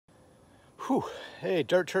Whew. Hey,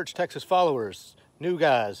 Dirt Church Texas followers, new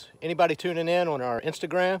guys, anybody tuning in on our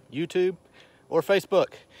Instagram, YouTube, or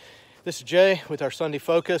Facebook. This is Jay with our Sunday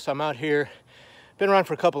Focus. I'm out here, been around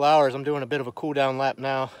for a couple hours. I'm doing a bit of a cool down lap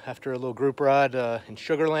now after a little group ride in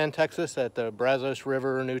Sugar Land, Texas at the Brazos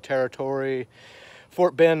River, New Territory,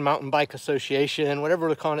 Fort Bend Mountain Bike Association, whatever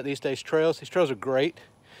we're calling it these days, trails. These trails are great.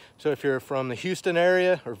 So if you're from the Houston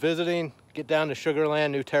area or visiting, get down to Sugar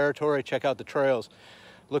Land, New Territory, check out the trails.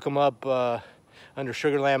 Look them up under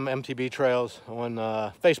Sugar Land MTB Trails on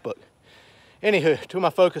Facebook. Anywho, to my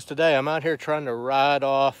focus today, I'm out here trying to ride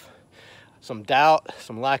off some doubt,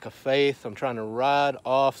 some lack of faith. I'm trying to ride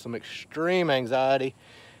off some extreme anxiety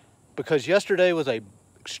because yesterday was a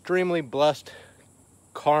extremely blessed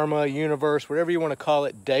karma, universe, whatever you want to call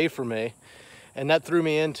it, day for me. And that threw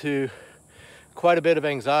me into quite a bit of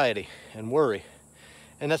anxiety and worry.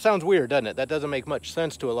 And that sounds weird, doesn't it? That doesn't make much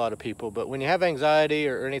sense to a lot of people. But when you have anxiety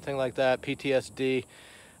or anything like that, PTSD,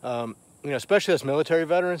 especially as military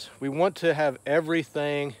veterans, we want to have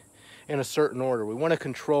everything in a certain order. We want to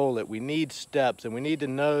control it. We need steps, and we need to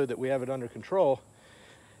know that we have it under control.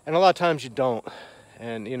 And a lot of times you don't.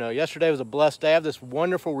 And, yesterday was a blessed day. I have this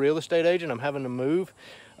wonderful real estate agent. I'm having to move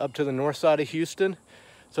up to the north side of Houston.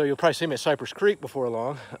 So you'll probably see me at Cypress Creek before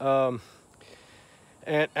long.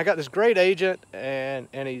 And I got this great agent, and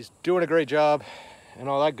he's doing a great job and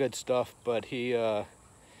all that good stuff. But he was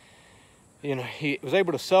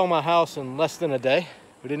able to sell my house in less than a day.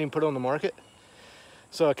 We didn't even put it on the market.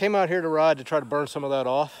 So I came out here to ride to try to burn some of that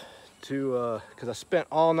off because I spent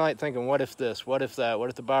all night thinking, what if this, what if that, what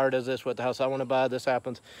if the buyer does this, what if the house I want to buy, this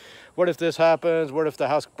happens, what if this happens, what if the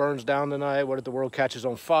house burns down tonight, what if the world catches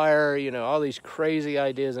on fire, all these crazy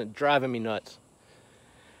ideas and driving me nuts.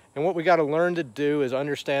 And what we got to learn to do is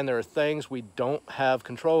understand there are things we don't have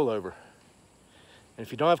control over. And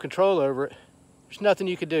if you don't have control over it, there's nothing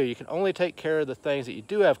you can do. You can only take care of the things that you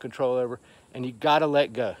do have control over, and you got to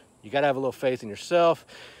let go. You got to have a little faith in yourself,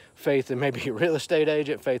 faith in maybe your real estate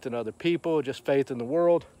agent, faith in other people, just faith in the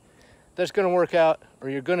world. That's going to work out, or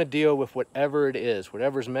you're going to deal with whatever it is.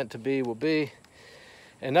 Whatever's meant to be will be.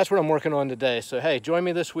 And that's what I'm working on today. So, hey, join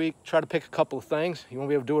me this week. Try to pick a couple of things. You won't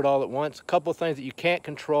be able to do it all at once. A couple of things that you can't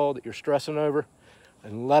control, that you're stressing over,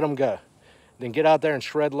 and let them go. Then get out there and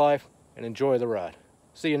shred life and enjoy the ride.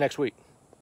 See you next week.